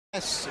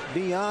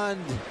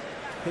Beyond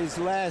his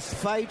last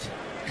fight,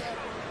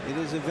 it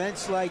is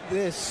events like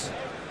this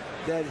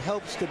that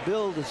helps to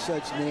build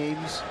such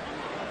names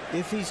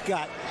if he's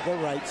got the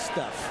right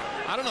stuff.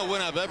 I don't know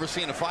when I've ever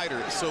seen a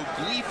fighter so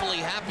gleefully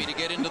happy to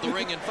get into the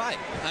ring and fight.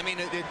 I mean,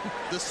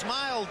 the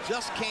smile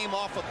just came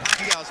off of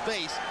Pacquiao's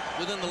face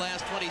within the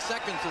last 20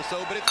 seconds or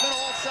so, but it's been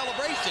all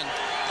celebration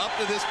up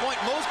to this point.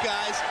 Most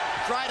guys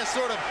try to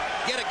sort of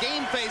get a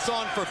game face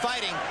on for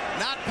fighting.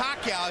 Not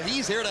Pacquiao.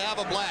 He's here to have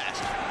a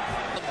blast.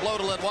 The blow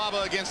to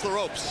Ledwaba against the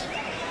ropes.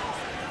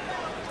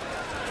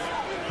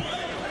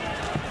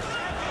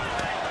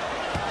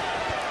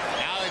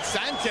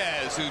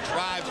 Sanchez, who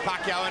drives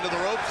Pacquiao into the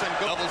ropes and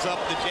doubles up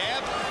the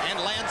jab and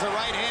lands a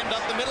right hand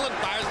up the middle and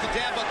fires the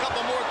jab a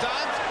couple more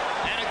times.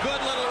 And a good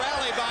little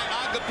rally by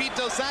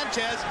Agapito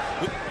Sanchez.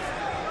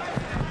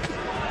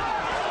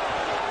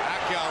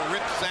 Pacquiao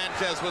rips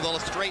Sanchez with a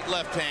straight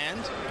left hand.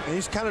 And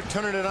he's kind of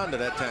turning it under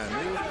that time.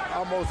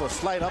 Almost a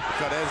slight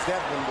uppercut, as that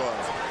one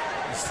was.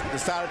 He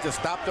decided to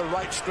stop the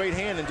right straight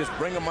hand and just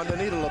bring him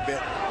underneath a little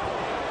bit.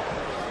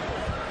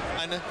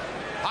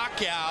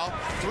 Pacquiao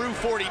threw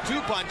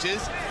 42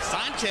 punches.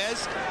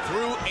 Sanchez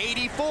threw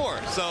 84.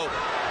 So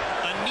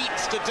a neat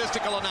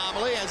statistical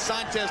anomaly as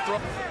Sanchez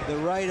throws. The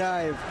right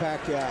eye of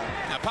Pacquiao.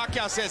 Now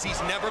Pacquiao says he's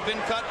never been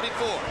cut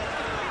before.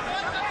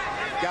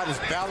 Got his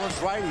balance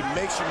right. He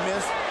makes you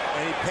miss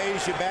and he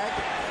pays you back.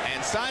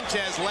 And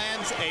Sanchez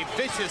lands a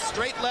vicious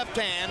straight left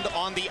hand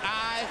on the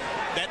eye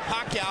that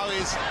Pacquiao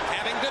is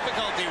having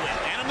difficulty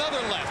with. And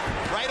another left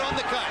right on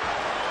the cut.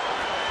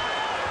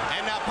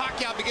 And now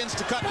Pacquiao begins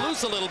to cut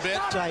loose a little bit.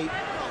 Sight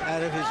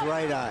out of his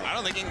right eye. I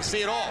don't think he can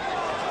see it all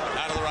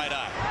out of the right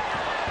eye.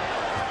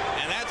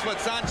 And that's what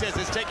Sanchez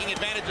is taking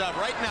advantage of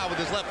right now with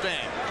his left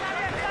hand.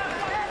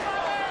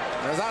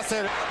 As I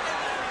said,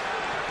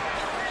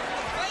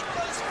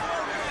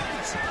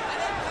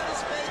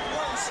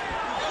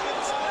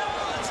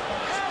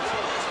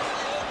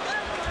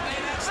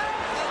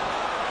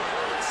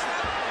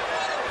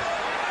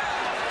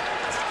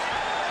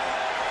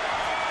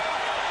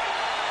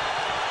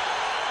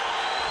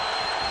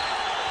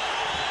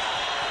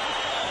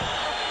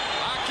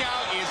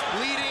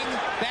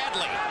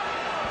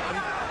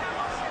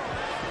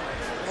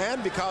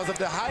 and because of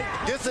the height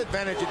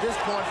disadvantage at this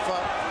point for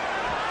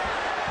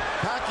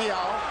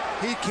Pacquiao,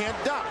 he can't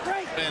duck.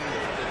 And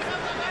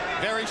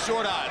very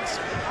short odds.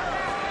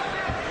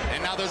 And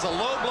now there's a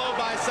low blow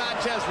by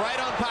Sanchez right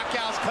on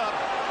Pacquiao's cup.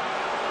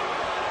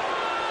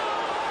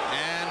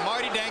 And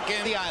Marty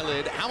Denkin, the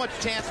eyelid. How much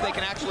chance they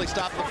can actually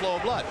stop the flow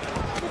of blood?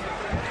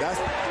 That's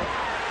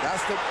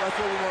what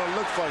we want to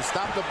look for.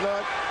 Stop the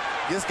blood.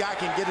 This guy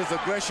can get his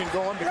aggression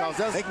going because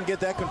they can get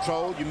that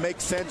control. You make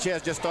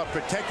Sanchez just start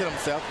protecting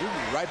himself. You'll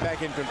be right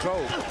back in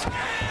control.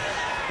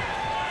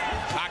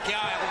 Pacquiao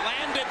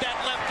landed that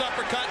left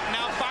uppercut,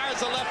 now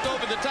fires a left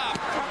over the top.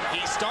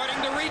 He's starting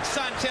to reach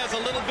Sanchez a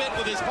little bit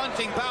with his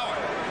punching power.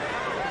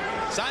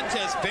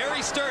 Sanchez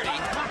very sturdy.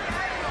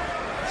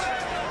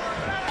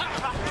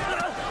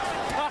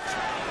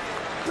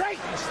 Break!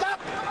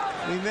 Stop!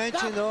 We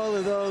mentioned all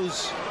of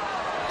those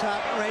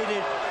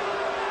top-rated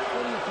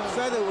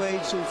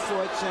featherweights who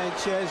fought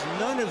Sanchez.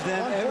 None of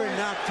them ever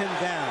knocked him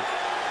down.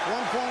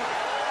 1 point.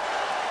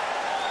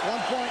 1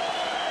 point.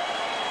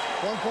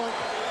 1 point.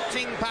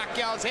 Seeing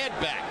Pacquiao's head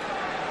back.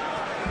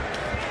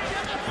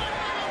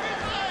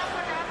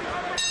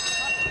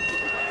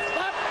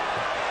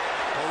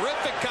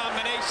 Horrific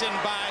combination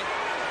by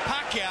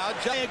Pacquiao.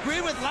 I agree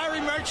with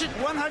Larry Merchant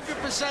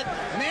 100%.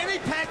 Manny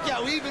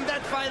Pacquiao evened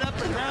that fight up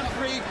in round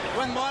 3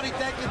 when Marty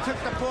Denkin took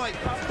the point.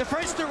 The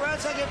first 2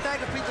 rounds I gave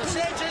Agapito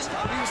Sanchez.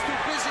 He was too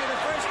busy in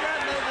the first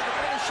round, made the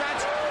better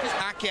shots.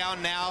 Pacquiao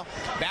now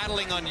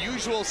battling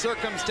unusual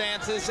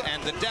circumstances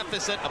and the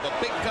deficit of a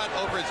big cut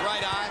over his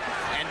right eye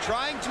and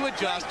trying to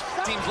adjust.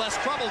 Seems less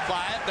troubled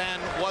by it than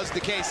was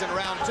the case in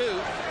round 2.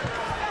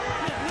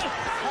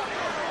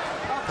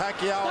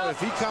 Pacquiao, if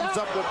he comes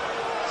up with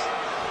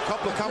a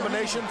couple of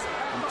combinations,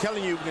 I'm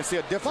telling you, we can see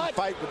a different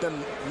fight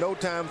within no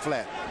time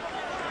flat.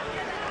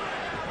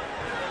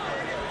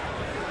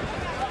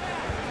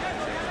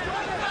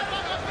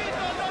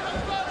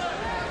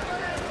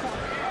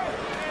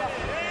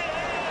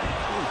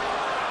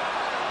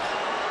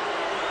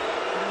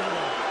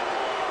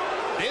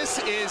 This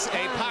is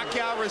a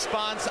Pacquiao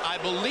response, I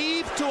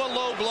believe, to a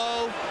low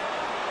blow.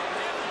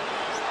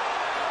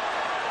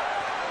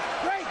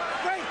 Great!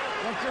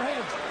 Watch your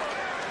head.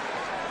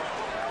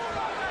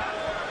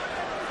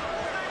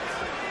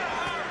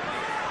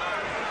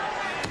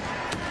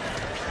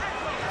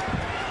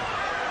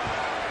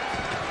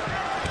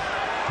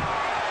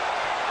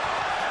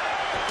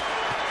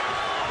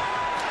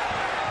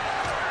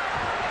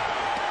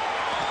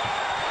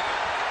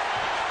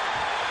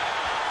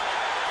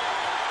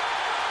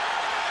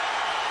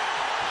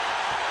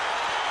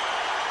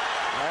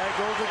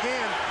 Goes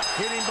again,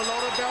 hitting below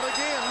the belt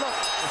again. Look,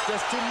 it's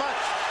just too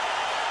much.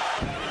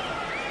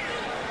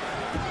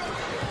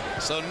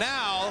 So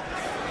now,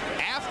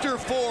 after after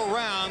 4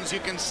 rounds, you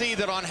can see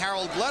that on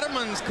Harold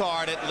Letterman's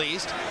card, at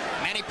least,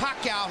 Manny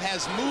Pacquiao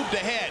has moved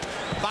ahead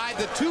by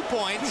the 2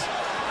 points,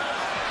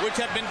 which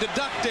have been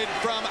deducted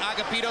from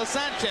Agapito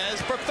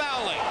Sanchez for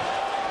fouling.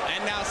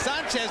 And now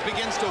Sanchez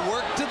begins to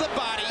work to the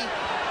body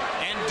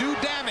and do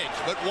damage.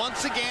 But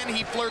once again,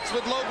 he flirts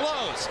with low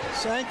blows.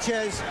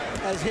 Sanchez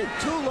has hit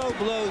 2 low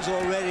blows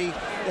already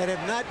that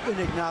have not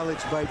been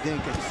acknowledged by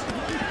Denkin.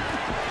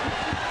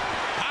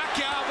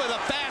 Pacquiao with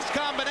a fast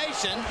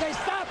combination. Okay,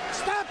 stop.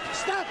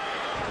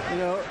 You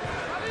know,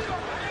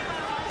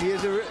 he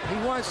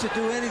wants to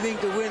do anything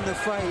to win the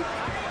fight,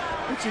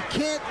 but you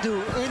can't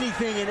do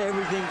anything and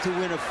everything to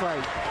win a fight.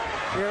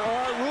 There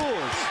are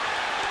rules.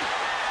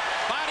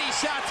 Body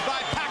shots by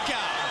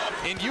Pacquiao.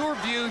 In your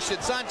view, should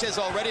Sanchez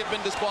already have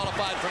been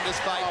disqualified from this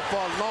fight? For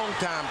a long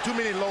time. Too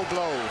many low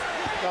blows.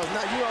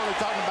 Now you're only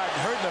talking about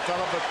hurting the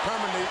fella, but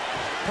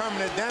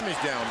permanent damage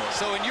down there.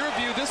 So in your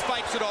view, this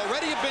fight should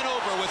already have been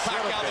over with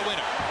Pacquiao the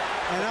winner.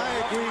 And I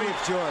agree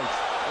with George.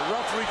 The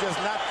referee does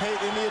not pay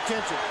any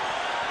attention.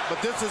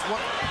 But this is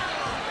what...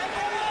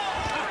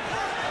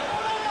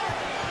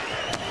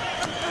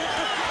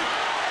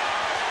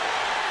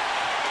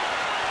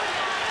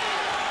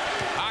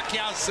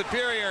 Pacquiao's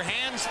superior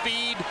hand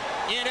speed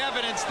in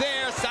evidence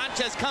there.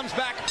 Sanchez comes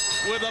back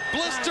with a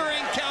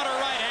blistering counter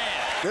right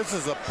hand. This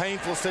is a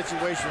painful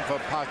situation for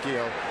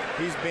Pacquiao.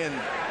 He's been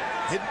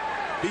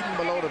beaten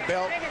below the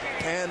belt,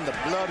 and the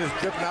blood is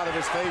dripping out of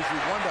his face. You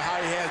wonder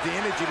how he has the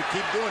energy to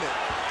keep doing it.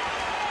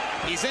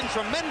 He's in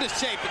tremendous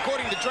shape,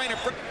 according to trainer.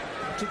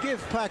 To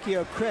give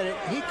Pacquiao credit,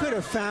 he could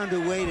have found a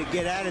way to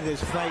get out of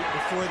this fight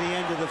before the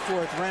end of the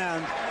 4th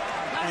round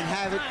and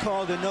have it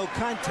called a no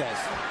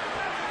contest.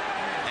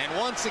 And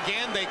once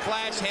again, they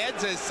clash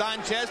heads as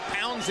Sanchez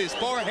pounds his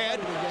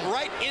forehead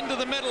right into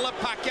the middle of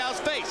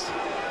Pacquiao's face.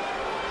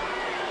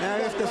 Now,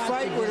 if the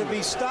fight were to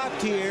be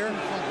stopped here,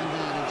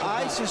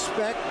 I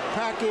suspect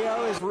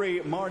Pacquiao is... Referee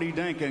Marty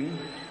Denkin,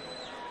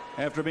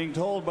 after being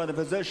told by the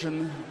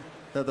physician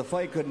that the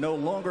fight could no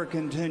longer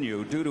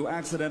continue due to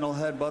accidental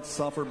headbutts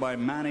suffered by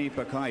Manny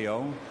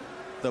Pacquiao,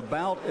 the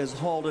bout is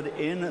halted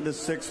in the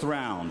 6th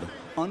round.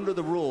 Under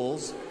the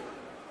rules,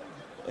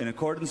 in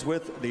accordance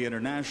with the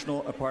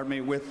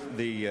with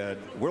the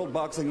World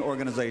Boxing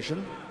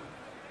Organization,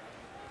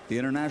 the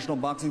International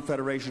Boxing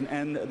Federation,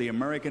 and the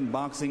American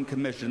Boxing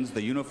Commission's,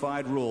 the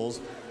unified rules,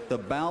 the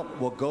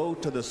bout will go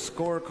to the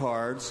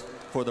scorecards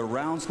for the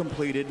rounds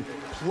completed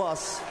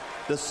plus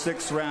the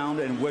 6th round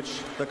in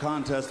which the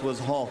contest was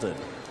halted.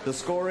 The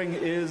scoring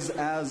is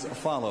as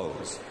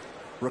follows.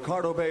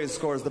 Ricardo Bays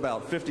scores the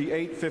bout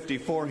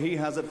 58-54. He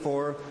has it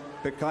for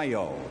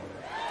Pacquiao.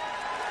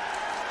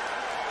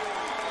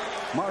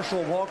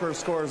 Marshall Walker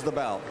scores the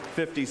bout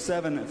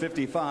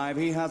 57-55.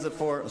 He has it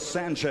for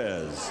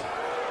Sanchez.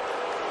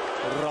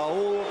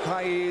 Raul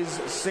Caiz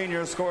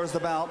Sr. scores the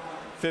bout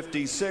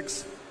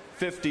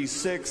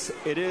 56-56.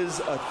 It is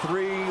a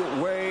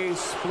 3-way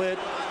split.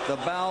 The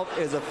bout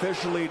is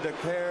officially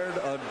declared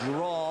a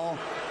draw.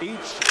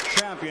 Each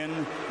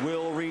champion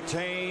will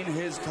retain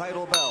his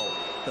title belt.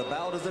 The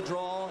bout is a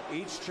draw.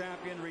 Each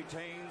champion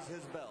retains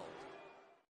his belt.